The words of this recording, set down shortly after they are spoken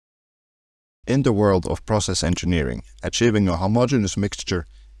In the world of process engineering, achieving a homogeneous mixture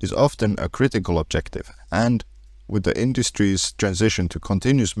is often a critical objective, and with the industry's transition to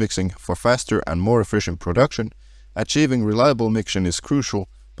continuous mixing for faster and more efficient production, achieving reliable mixing is crucial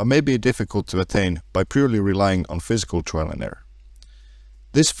but may be difficult to attain by purely relying on physical trial and error.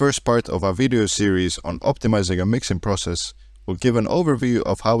 This first part of our video series on optimizing a mixing process will give an overview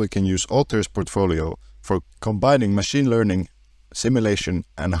of how we can use Altair's portfolio for combining machine learning, simulation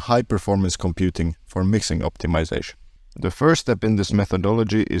and high-performance computing for mixing optimization. The first step in this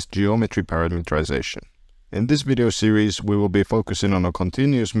methodology is geometry parameterization. In this video series, we will be focusing on a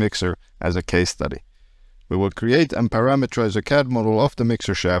continuous mixer as a case study. We will create and parameterize a CAD model of the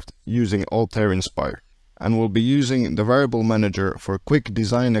mixer shaft using Altair Inspire, and we'll be using the variable manager for quick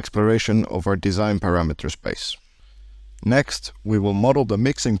design exploration of our design parameter space. Next, we will model the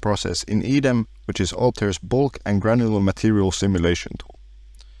mixing process in EDEM, which is Altair's bulk and granular material simulation tool.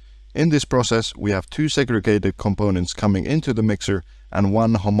 In this process, we have two segregated components coming into the mixer and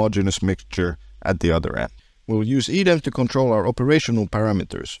one homogeneous mixture at the other end. We'll use EDEM to control our operational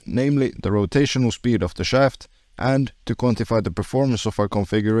parameters, namely the rotational speed of the shaft, and to quantify the performance of our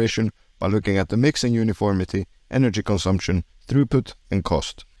configuration by looking at the mixing uniformity, energy consumption, throughput and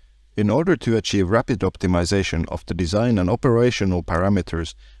cost. In order to achieve rapid optimization of the design and operational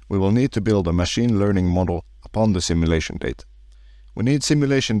parameters, we will need to build a machine learning model upon the simulation data. We need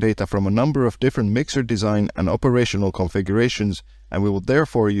simulation data from a number of different mixer design and operational configurations, and we will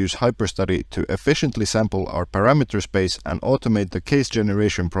therefore use HyperStudy to efficiently sample our parameter space and automate the case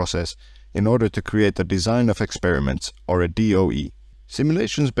generation process in order to create a design of experiments, or a DOE.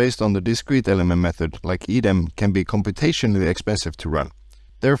 Simulations based on the discrete element method, like EDEM, can be computationally expensive to run.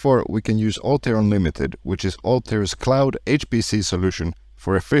 Therefore, we can use Altair Unlimited, which is Altair's cloud HPC solution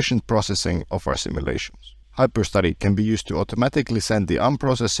for efficient processing of our simulations. HyperStudy can be used to automatically send the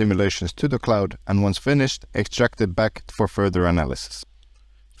unprocessed simulations to the cloud and once finished, extracted back for further analysis.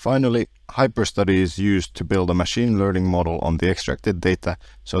 Finally, HyperStudy is used to build a machine learning model on the extracted data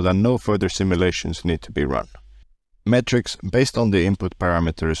so that no further simulations need to be run. Metrics based on the input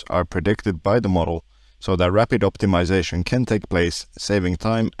parameters are predicted by the model so that rapid optimization can take place, saving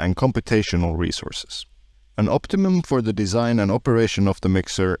time and computational resources. An optimum for the design and operation of the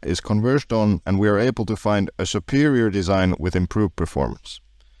mixer is converged on, and we are able to find a superior design with improved performance.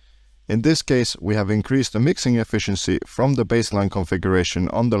 In this case, we have increased the mixing efficiency from the baseline configuration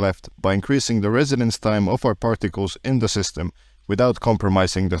on the left by increasing the residence time of our particles in the system without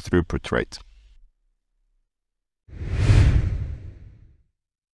compromising the throughput rate.